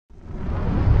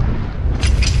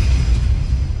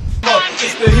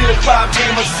It's the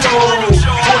HipHopGamer show.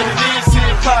 What it is,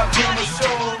 HipHopGamer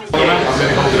show. I'm gonna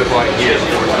hold it like here.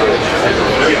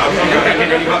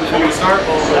 Ready before we start?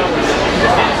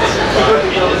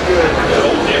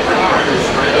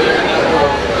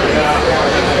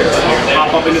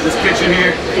 Pop up into this kitchen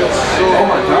here. Oh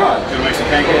my god. Gonna make some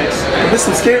pancakes. This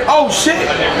is scary. Oh shit!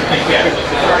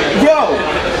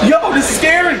 Yo, this is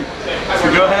scary. So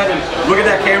go ahead and look at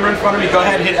that camera in front of me. Go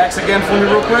ahead and hit X again for me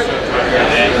real quick.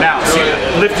 Now, see,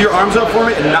 lift your arms up for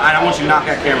me, and I want you to knock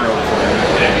that camera over for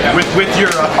me. With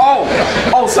your Oh,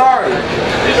 sorry.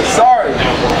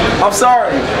 I'm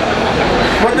sorry.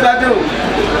 What did I do?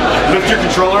 lift your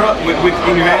controller up in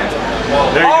your hand.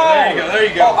 There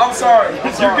you go. Oh, I'm sorry.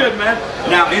 You're good, man.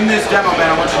 Now, in this demo, man,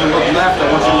 I want you to look left,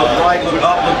 I want you to look right, look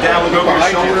up, look down, look over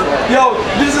your shoulder. Yo,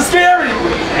 this is scary.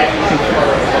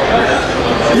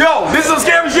 Yo, this is some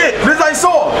scary shit. This I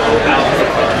saw.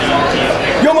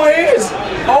 Yo, my hands.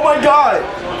 Oh my god.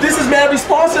 This is mad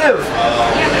responsive.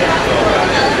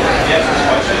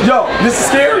 Yo, this is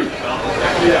scary.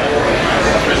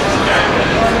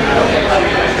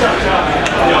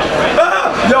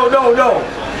 Ah! Yo, no. Yo.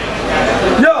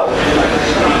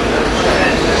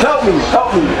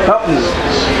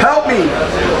 Help me.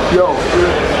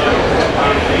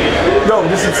 Yo,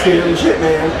 this is scary shit,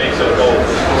 man.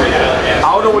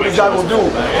 I don't know what this guy will do.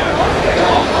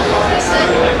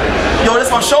 Yo,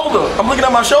 that's my shoulder. I'm looking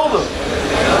at my shoulder.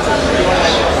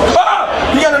 Ah!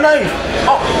 He got a knife.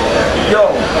 Oh. Yo.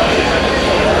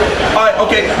 Alright,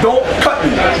 okay. Don't cut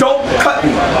me. Don't cut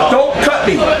me.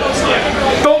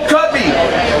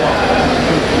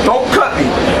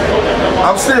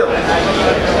 I'm still.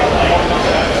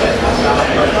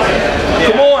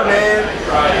 Come on, man.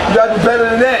 You gotta do better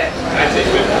than that.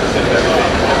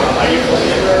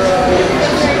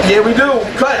 Yeah, we do.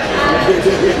 Cut.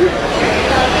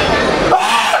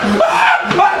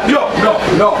 Yo, no.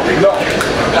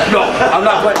 I'm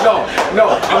not playing.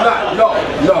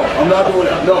 I'm not doing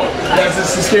that. No. That's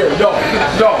just scary. No.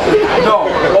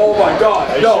 Oh my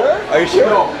god. No. Are you sure?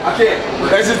 No, I can't.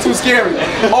 That's just too scary.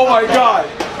 Oh my god.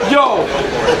 Yo.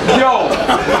 Yo,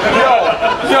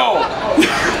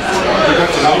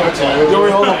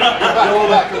 wait, hold on.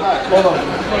 Hold on.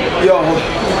 Yo,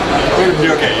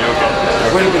 You're okay.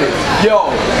 wait a minute. Yo,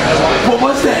 what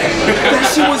was that? That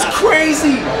shit was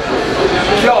crazy.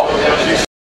 Yo.